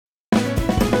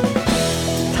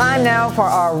Time now for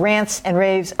our rants and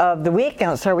raves of the week.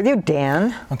 And I'll start with you,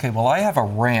 Dan. Okay, well, I have a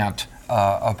rant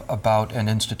about an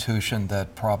institution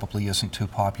that probably isn't too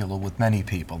popular with many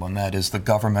people, and that is the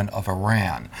government of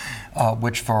Iran,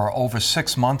 which for over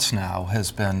 6 months now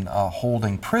has been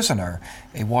holding prisoner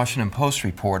a Washington Post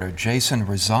reporter, Jason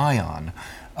Rezaian,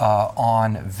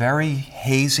 on very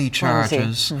hazy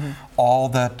charges. All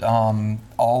that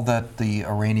the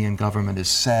Iranian government has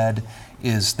said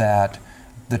is that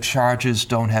the charges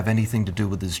don't have anything to do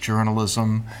with his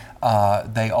journalism.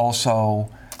 They also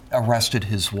arrested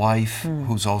his wife,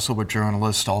 who's also a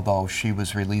journalist, although she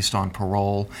was released on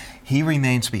parole. He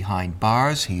remains behind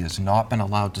bars. He has not been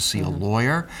allowed to see a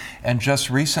lawyer. And just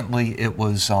recently, it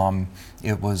was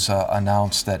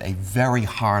announced that a very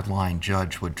hardline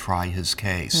judge would try his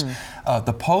case.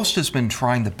 The Post has been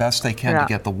trying the best they can to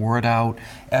get the word out.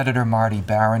 Editor Marty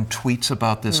Barron tweets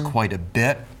about this quite a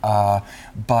bit,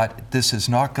 but this has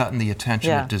not gotten the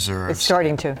attention it deserves. It's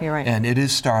starting to, you're right. And it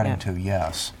is starting to,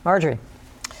 yes. Marjorie.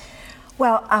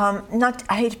 Well, I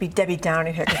hate to be Debbie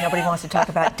Downer here because nobody wants to talk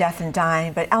about death and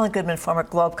dying, but Ellen Goodman, former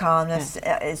Globe columnist,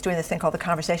 is doing this thing called the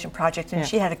Conversation Project, and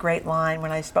she had a great line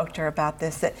when I spoke to her about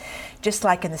this, that just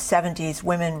like in the 70s,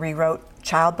 women rewrote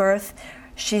childbirth,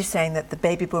 she's saying that the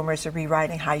baby boomers are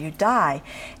rewriting how you die.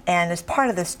 And as part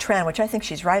of this trend, which I think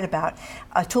she's right about,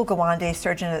 Atul Gawande,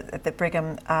 surgeon at the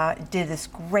Brigham, did this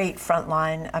great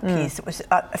frontline piece. It was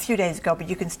a few days ago, but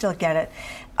you can still get it,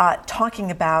 talking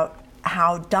about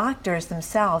how doctors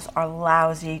themselves are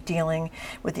lousy dealing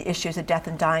with the issues of death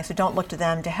and dying, so don't look to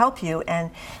them to help you.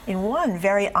 And in one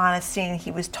very honest scene,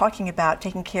 he was talking about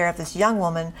taking care of this young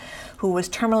woman who was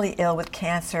terminally ill with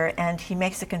cancer, and he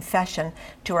makes a confession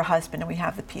to her husband, and we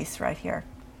have the piece right here.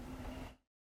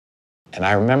 And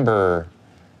I remember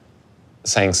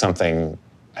saying something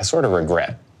I sort of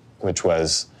regret, which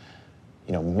was,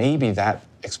 maybe that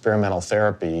experimental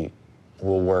therapy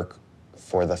will work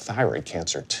for the thyroid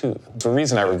cancer too. The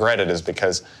reason I regret it is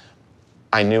because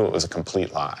I knew it was a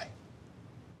complete lie.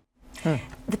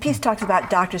 The piece talks about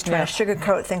doctors trying to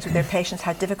sugarcoat things with their patients,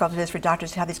 how difficult it is for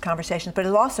doctors to have these conversations, but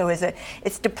it also is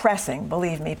it's depressing,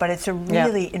 believe me, but it's a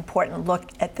really important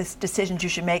look at the decisions you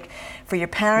should make for your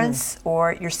parents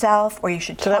or yourself, or you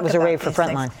should talk about. So that was a rave for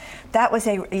Frontline. That was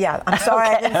I'm sorry,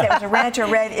 I didn't say it was a rant or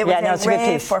rave, it was a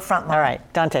rave for Frontline. All right,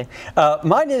 Dante.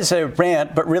 Mine is a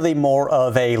rant, but really more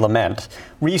of a lament.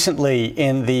 Recently,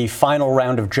 in the final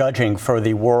round of judging for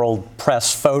the World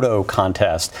Press Photo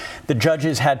Contest, the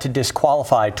judges had to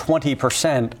disqualify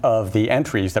 20% of the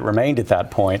entries that remained at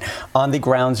that point on the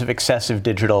grounds of excessive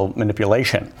digital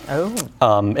manipulation.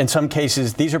 In some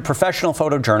cases, these are professional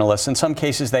photojournalists. In some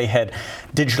cases, they had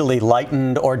digitally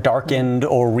lightened or darkened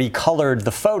or recolored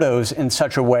the photos in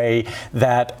such a way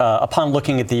that upon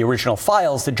looking at the original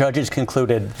files, the judges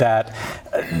concluded that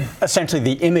essentially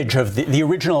the image of the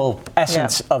original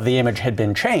essence of the image had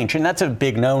been changed, and that's a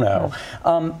big no-no.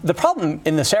 The problem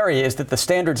in this area is that the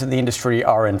standards in the industry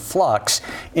are in flux.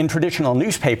 In traditional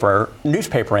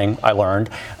newspapering, I learned,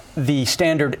 the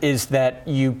standard is that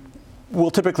you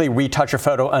will typically retouch a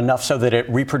photo enough so that it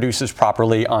reproduces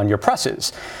properly on your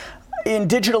presses. In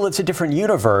digital, it's a different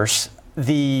universe.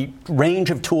 The range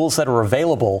of tools that are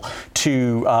available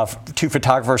to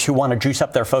photographers who want to juice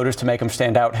up their photos to make them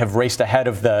stand out have raced ahead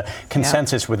of the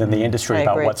consensus within the industry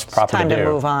about what's proper to do. It's time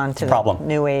to move on to the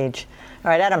new age.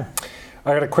 All right, Adam.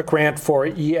 I got a quick rant for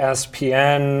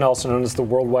ESPN, also known as the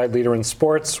worldwide leader in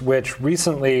sports, which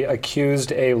recently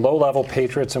accused a low-level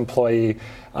Patriots employee,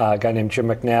 a guy named Jim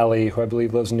McNally, who I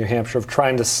believe lives in New Hampshire, of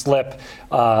trying to slip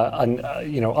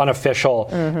unofficial,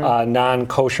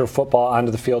 non-kosher football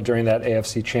onto the field during that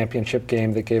AFC Championship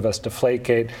game that gave us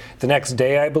Deflategate. The next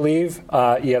day, I believe,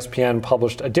 ESPN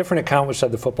published a different account which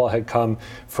said the football had come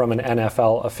from an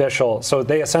NFL official. So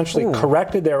they essentially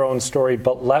corrected their own story,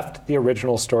 but left the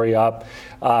original story up.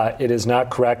 It is not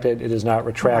corrected. It is not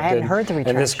retracted. I hadn't heard the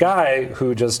retraction. And this guy,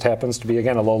 who just happens to be,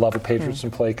 again, a low-level Patriots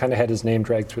employee, kind of had his name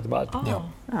dragged through the mud.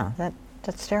 Oh,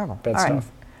 that's terrible. Bad stuff.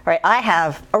 All right, I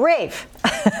have a rave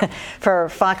for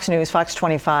Fox News, Fox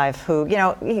 25, who,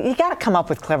 you got to come up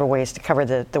with clever ways to cover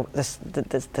the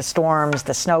storms,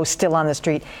 the snow still on the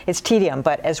street. It's tedium,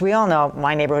 but as we all know,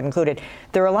 my neighborhood included,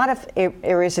 there are a lot of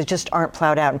areas that just aren't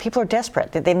plowed out, and people are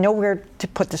desperate. They have nowhere to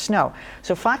put the snow.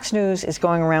 So Fox News is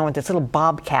going around with this little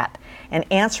bobcat and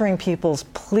answering people's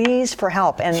pleas for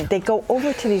help. And they go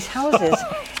over to these houses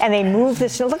and they move the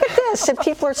snow. Look at this. And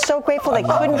people are so grateful. They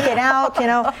couldn't get out, They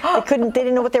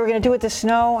didn't know what they were going to do with the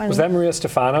snow. And was that Maria Stefani?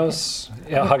 Stefanos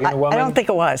hugging a woman? I don't think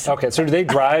it was. Okay, so do they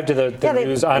drive? Do the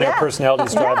news on-air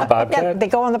personalities drive the Bobcat? Yeah, they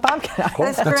go on the Bobcat.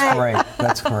 That's great.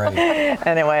 That's great.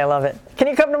 Anyway, I love it. Can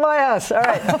you come to my house? All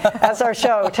right, that's our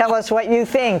show. Tell us what you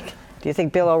think. Do you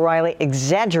think Bill O'Reilly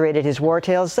exaggerated his war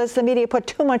tales? Does the media put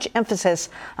too much emphasis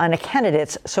on a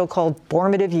candidate's so-called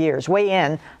formative years? Weigh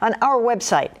in on our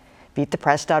website,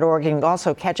 beatthepress.org. You can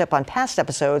also catch up on past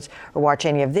episodes or watch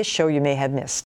any of this show you may have missed.